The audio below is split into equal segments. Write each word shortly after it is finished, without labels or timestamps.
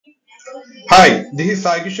Hi, this is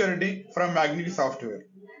Sai Reddy from Magneq Software.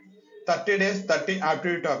 30 days, 30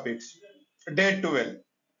 aptitude topics. Day 12.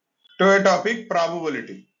 Today topic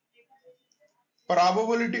probability.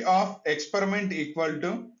 Probability of experiment equal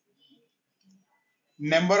to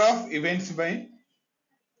number of events by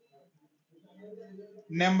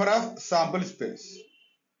number of sample space.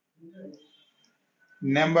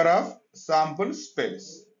 Number of sample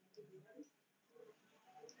space.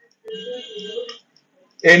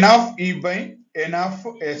 N of E by N of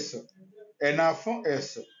S. N of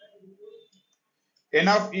S. N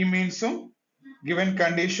of E means given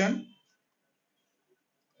condition.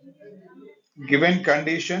 Given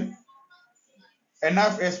condition. N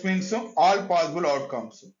of S means all possible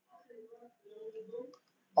outcomes.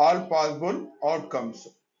 All possible outcomes.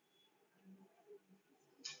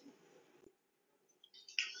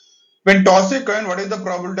 When toss a coin, what is the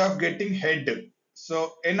probability of getting head?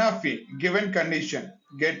 So N of E, given condition,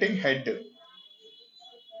 getting head.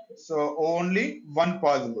 So only one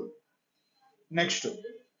possible. Next,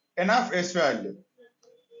 N of S value,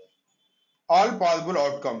 all possible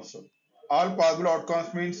outcomes. All possible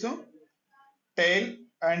outcomes means tail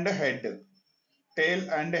and head. Tail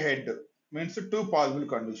and head means two possible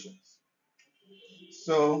conditions.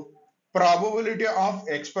 So probability of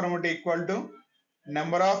experiment equal to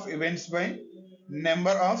number of events by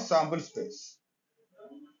number of sample space.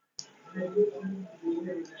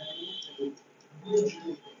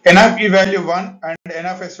 N of E value 1 and N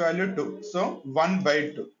of S value 2. So 1 by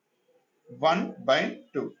 2. 1 by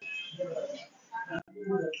 2.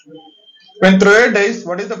 When thrower dies,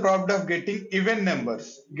 what is the probability of getting even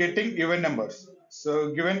numbers? Getting even numbers.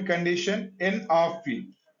 So given condition N of P.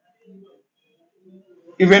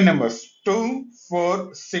 Even numbers 2,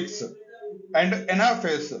 4, 6. And N of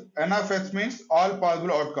S. N of S means all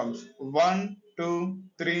possible outcomes. 1, 2,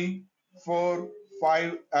 3, 4,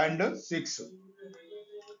 5 and 6.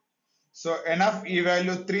 So N of E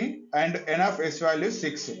value 3 and N of S value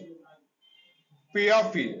 6. P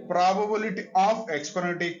of E, probability of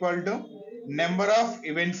experiment equal to number of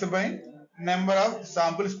events by number of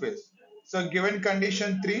sample space. So given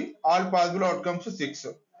condition 3, all possible outcomes 6.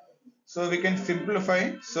 So we can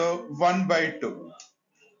simplify. So 1 by 2.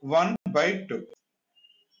 1 by 2.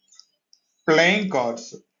 Playing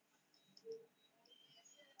cards.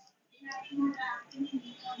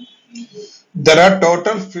 There are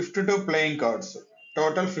total 52 playing cards.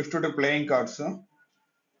 Total 52 playing cards.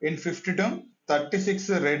 In 52, 36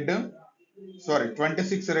 red, sorry,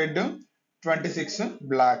 26 red, 26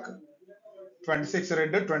 black. 26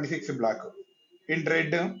 red, 26 black. In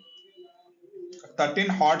red, 13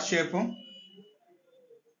 heart shape,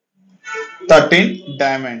 13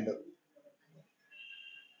 diamond.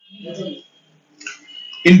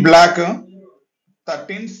 In black,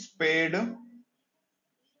 13 spade,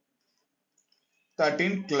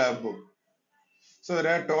 13 club. So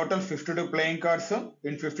there are total 52 playing cards.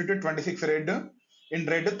 In 52, 26 red. In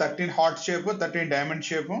red, 13 heart shape, 13 diamond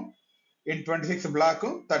shape. In 26 black,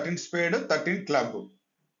 13 spade, 13 club.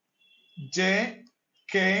 J,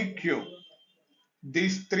 K, Q.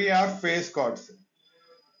 These three are face cards.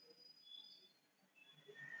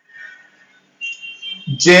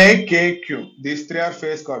 J, K, Q. These three are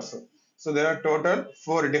face cards. So there are total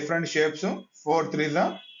 4 different shapes. 4 threes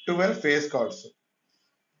are 12 face cards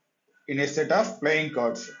in a set of playing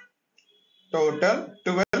cards. Total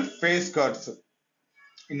 12 face cards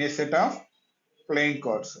in a set of playing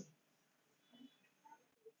cards.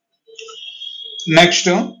 Next,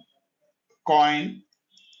 coin.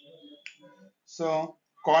 So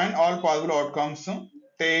coin all possible outcomes.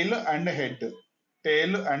 Tail and head.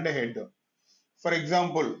 Tail and head. For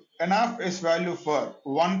example, N of S value for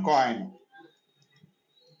one coin.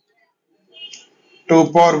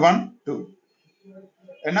 2 power 1, 2.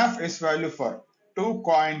 N of S value for two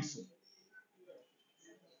coins.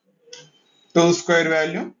 2 square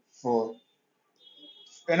value 4.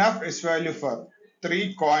 N of S value for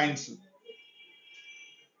 3 coins.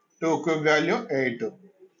 2 cube value 8.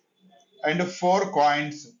 And 4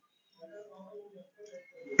 coins.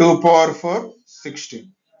 2 power 4,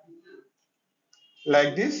 16.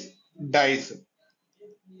 Like this, dice.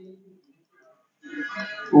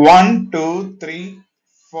 1, 2, 3,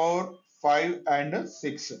 4, 5 and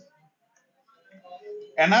 6.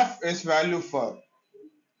 N of S value for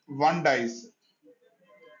 1 dice.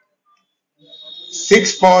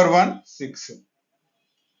 6 power 1, 6.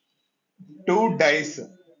 2 dice.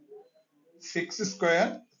 6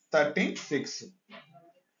 square 36.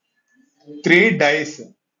 3 dice.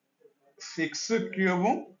 6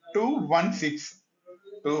 cube 216.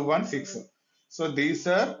 216. So these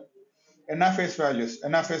are NFS values.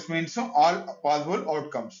 NFS means all possible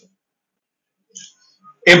outcomes.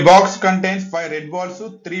 A box contains 5 red balls,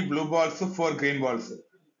 3 blue balls, 4 green balls.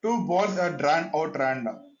 2 balls are drawn out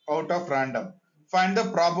of random. Find the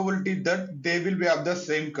probability that they will be of the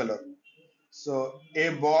same color. So a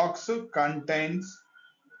box contains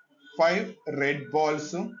 5 red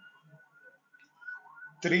balls,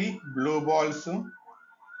 3 blue balls,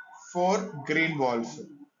 4 green balls.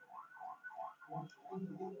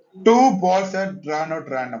 2 balls are drawn out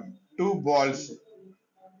random. 2 balls.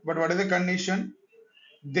 But what is the condition?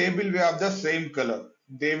 They will be of the same color.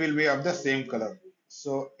 They will be of the same color.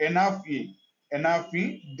 So N of E,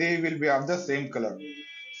 they will be of the same color.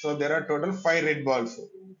 So there are total 5 red balls,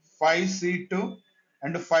 5C2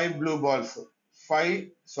 and 5 blue balls.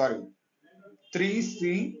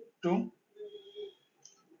 3C2,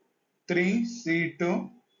 3C2,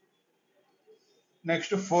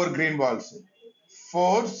 next 4 green balls,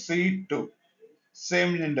 4C2,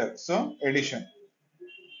 same gender. So addition.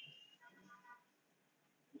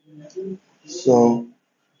 So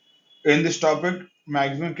in this topic,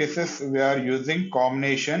 maximum cases we are using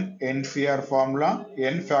combination NCR formula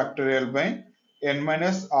n factorial by n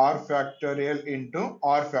minus r factorial into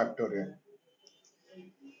r factorial.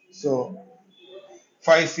 So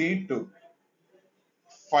 5C2,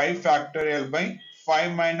 5 factorial by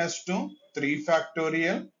 5 minus 2, 3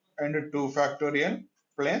 factorial and 2 factorial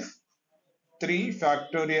plus 3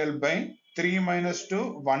 factorial by 3 minus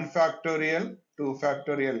 2, 1 factorial, 2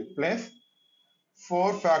 factorial plus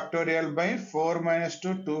 4 factorial by 4 minus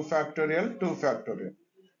 2, 2 factorial, 2 factorial.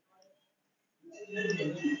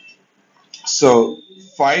 So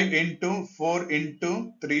 5 into 4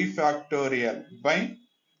 into 3 factorial by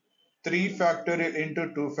 3 factorial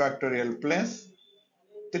into 2 factorial plus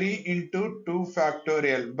 3 into 2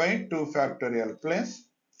 factorial by 2 factorial plus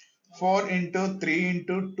 4 into 3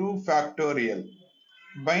 into 2 factorial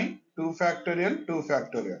by 2 factorial, 2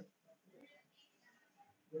 factorial.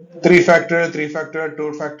 3 factorial, 3 factorial,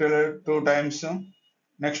 2 factorial, 2 times.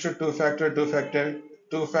 Next to 2 factorial, 2 factorial,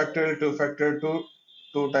 2 factorial, 2 factorial, 2,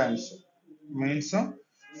 2 times. Means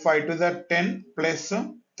 5 to the 10 plus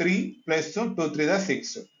 3 plus 2, 2 3 the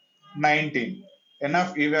 6. 19.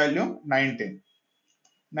 Enough E value 19.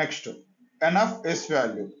 Next, enough S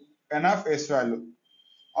value. Enough S value.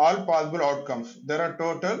 All possible outcomes. There are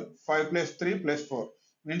total 5 plus 3 plus 4.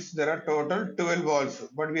 Means there are total 12 also,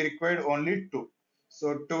 but we required only 2.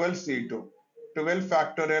 So 12 C2. 12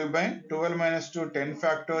 factorial by 12 minus 2, 10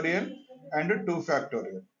 factorial and 2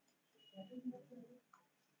 factorial.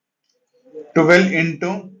 12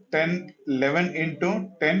 into 10, 11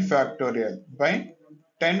 into 10 factorial by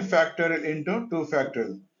 10 factorial into 2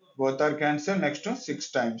 factorial. Both are cancelled. Next to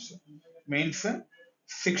 6 times. Means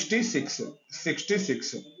 66.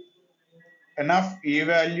 66. Enough E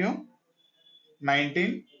value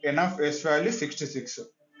 19, enough S value 66.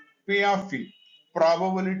 P of E,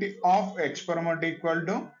 probability of experiment equal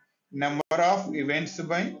to number of events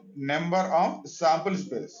by number of sample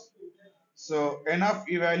space. So n of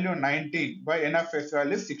E value 19 by n of S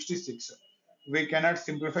value 66. We cannot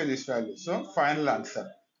simplify this value. So final answer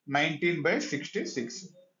 19 by 66.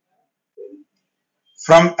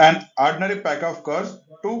 From an ordinary pack of cards,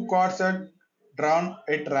 2 cards are drawn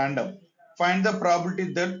at random. Find the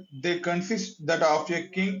probability that they consist that of a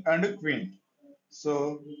king and a queen.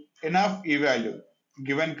 So enough E value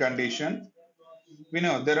given condition. We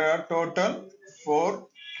know there are total 4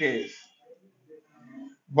 Ks,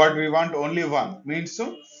 but we want only one, means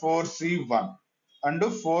 4C1 and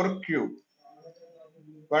 4Q,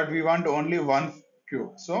 but we want only one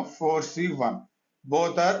Q. So 4C1.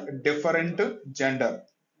 Both are different gender,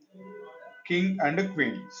 king and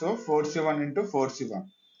queen. So 4C1 into 4C1.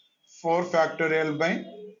 4 factorial by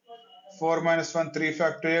 4 minus 1, 3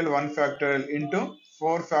 factorial, 1 factorial into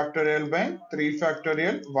 4 factorial by 3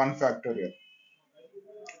 factorial, 1 factorial.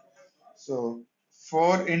 So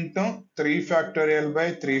 4 into 3 factorial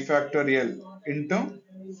by 3 factorial into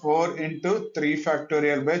 4 into 3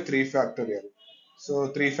 factorial by 3 factorial. So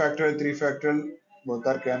 3 factorial, both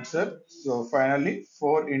are cancelled. So finally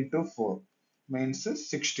 4 into 4 means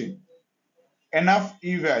 16. Enough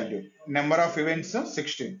E value, number of events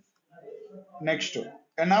 16. Next,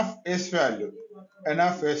 enough S value,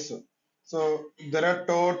 enough S. So there are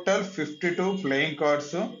total 52 playing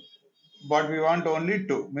cards, but we want only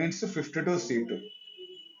 2, means 52 C2.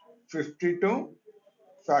 52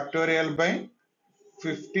 factorial by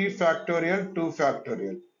 50 factorial 2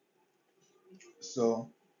 factorial.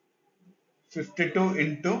 So 52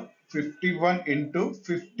 into 51 into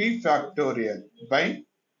 50 factorial by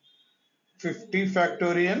 50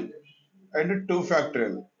 factorial and 2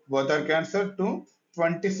 factorial. Both are cancelled to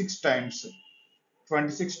 26 times.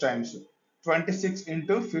 26 times. 26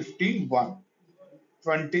 into 51.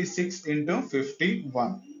 26 into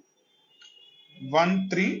 51.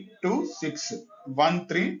 1326.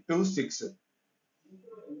 1326.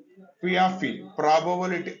 P of E.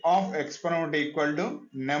 Probability of experiment equal to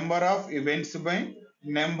number of events by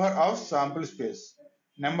number of sample space.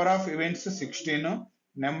 Number of events 16.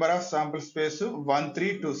 Number of sample space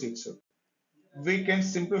 1326. We can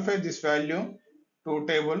simplify this value two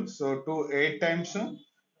tables. So 2 8 times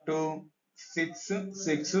 2 6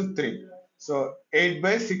 6 3. So 8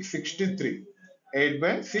 by 663. 8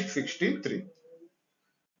 by 663.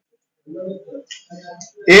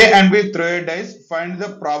 A and B throw a dice. Find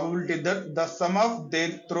the probability that the sum of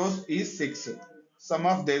their throws is 6. Sum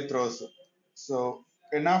of their throws. So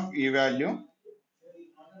N of E value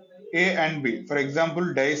A and B. For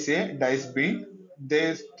example, dice A, dice B,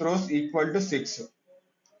 their throws equal to 6.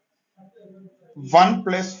 1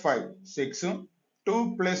 plus 5, 6.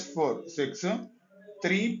 2 plus 4, 6.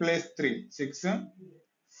 3 plus 3, 6.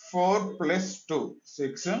 4 plus 2,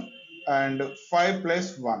 6. And 5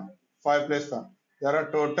 plus 1, 5 plus 1. There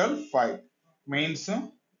are total 5. Means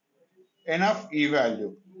N of E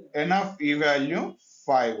value. N of E value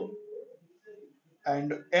 5.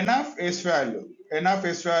 And N of S value. N of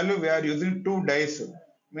S value we are using 2 dice.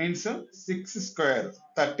 Means 6 square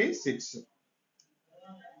 36.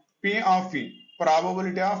 P of E.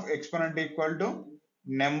 Probability of exponent equal to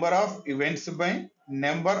number of events by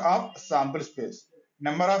number of sample space.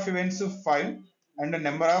 Number of events 5 and the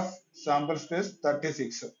number of sample space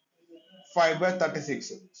 36. 5 by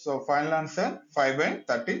 36. So final answer 5 by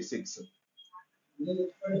 36.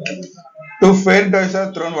 Two fair dice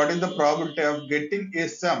are thrown. What is the probability of getting a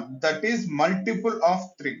sum that is multiple of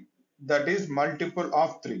 3? That is multiple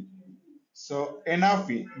of 3. So N of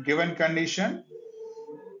E, given condition,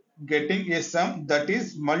 getting a sum that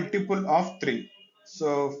is multiple of 3.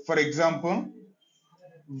 So for example,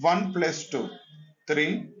 1 plus 2,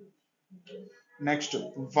 3. Next,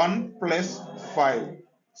 1 plus 5,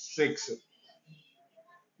 6.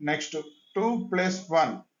 Next, 2 plus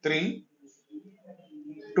 1, 3.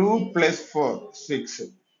 2 plus 4, 6.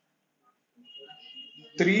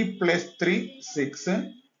 3 plus 3, 6.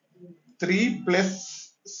 3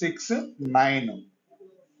 plus 6, 9.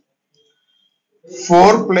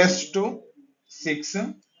 4 plus 2, 6.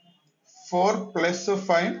 4 plus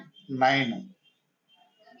 5, 9.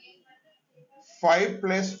 5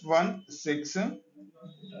 plus 1, 6.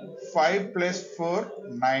 5 plus 4,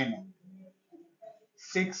 9.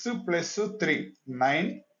 6 plus 3,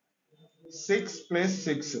 9. 6 plus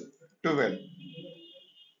 6, 12.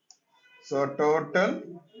 So total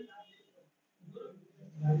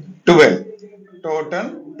 12.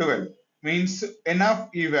 Total 12. Means N of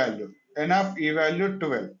E value. N of E value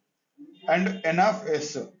 12. And N of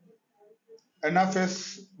S. N of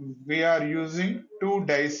S we are using 2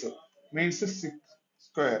 dice. Means 6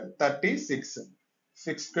 square 36.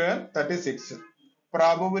 6 square 36.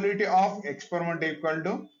 Probability of experiment equal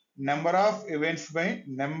to number of events by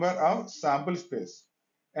number of sample space.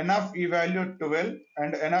 N of E value 12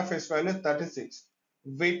 and N of S value 36.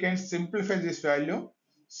 We can simplify this value.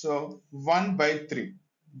 So 1 by 3.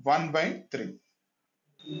 1 by 3.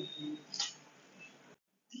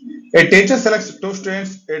 A teacher selects two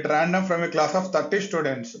students at random from a class of 30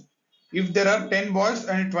 students. If there are 10 boys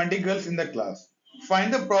and 20 girls in the class,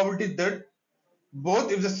 find the probability that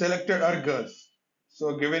both if the selected are girls.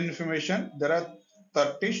 So given information, there are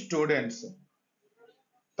 30 students,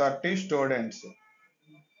 30 students,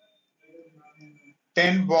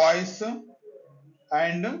 10 boys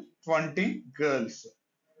and 20 girls.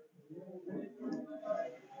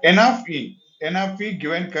 N of E, N of E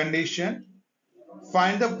given condition,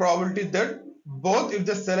 find the probability that both if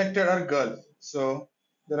the selected are girls. So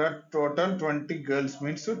there are total 20 girls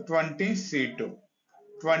means 20 C2,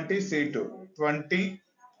 20 C2, 20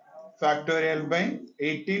 factorial by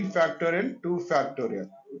 18 factorial 2 factorial.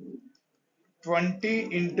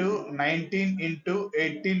 20 into 19 into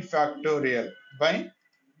 18 factorial by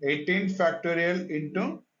 18 factorial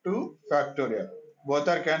into 2 factorial. Both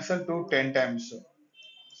are cancelled to 10 times.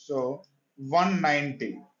 So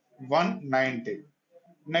 190. 190.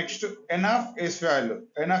 Next, N of S value.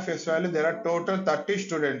 N of S value, there are total 30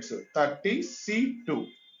 students. 30 C2.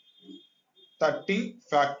 30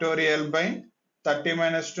 factorial by 30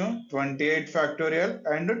 minus 2, 28 factorial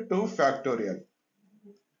and 2 factorial.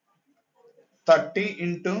 30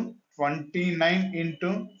 into 29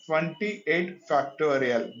 into 28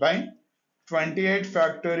 factorial by 28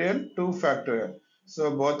 factorial 2 factorial.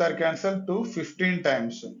 So both are cancelled to 15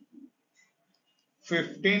 times.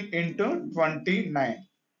 15 into 29.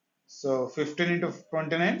 So 15 into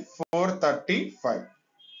 29, 435.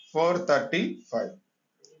 435.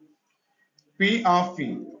 P of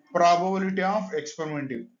P, probability of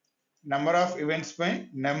experimenting, number of events by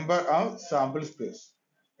number of sample space.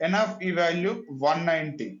 N of E value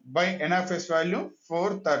 190 by N of S value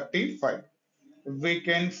 435. We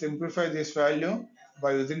can simplify this value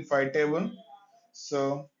by using 5 table.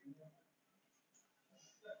 So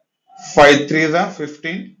 5 3 is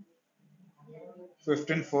 15,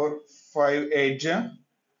 15 4, 5 8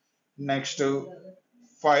 next to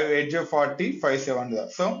 5 8 40, 5 7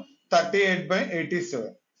 So 38 by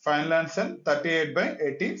 87. Final answer 38 by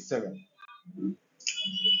 87.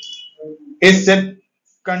 A set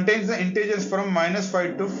contains the integers from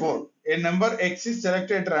 -5 to 4. A number x is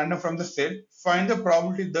selected at random from the set. Find the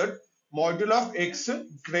probability that module of x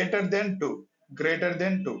greater than 2. Greater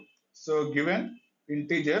than 2. So given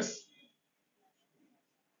integers,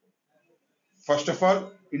 first of all,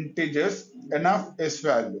 integers n of s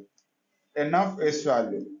value. N of s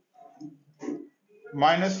value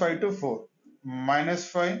 -5 to 4.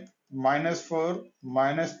 -5, -4,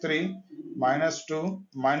 -3, -2,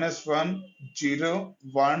 -1, 0,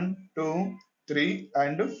 1, 2, 3,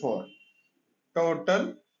 and 4.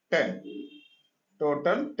 Total 10.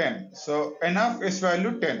 Total 10. So n of s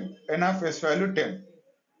value 10. N of s value 10.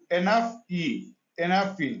 N of e. N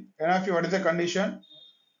of e. N of e, what is the condition?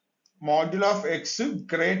 Module of x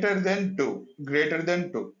greater than 2. Greater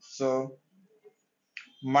than 2. So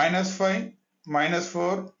 -5,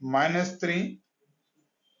 -4, -3,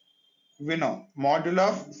 we know module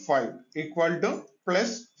of 5 equal to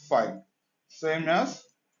 +5. Same as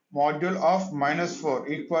module of -4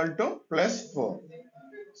 equal to +4.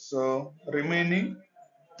 So remaining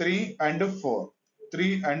 3 and 4.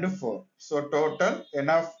 3 and 4. So total n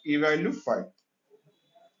of e value 5.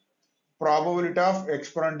 Probability of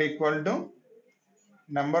experiment equal to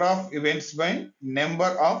number of events by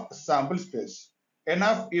number of sample space. N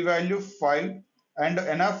of e value 5 and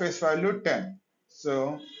n of s value 10.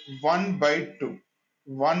 So 1 by 2.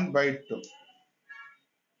 1 by 2.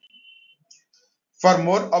 For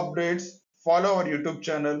more updates, follow our YouTube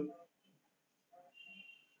channel.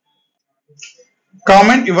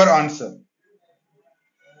 Comment your answer.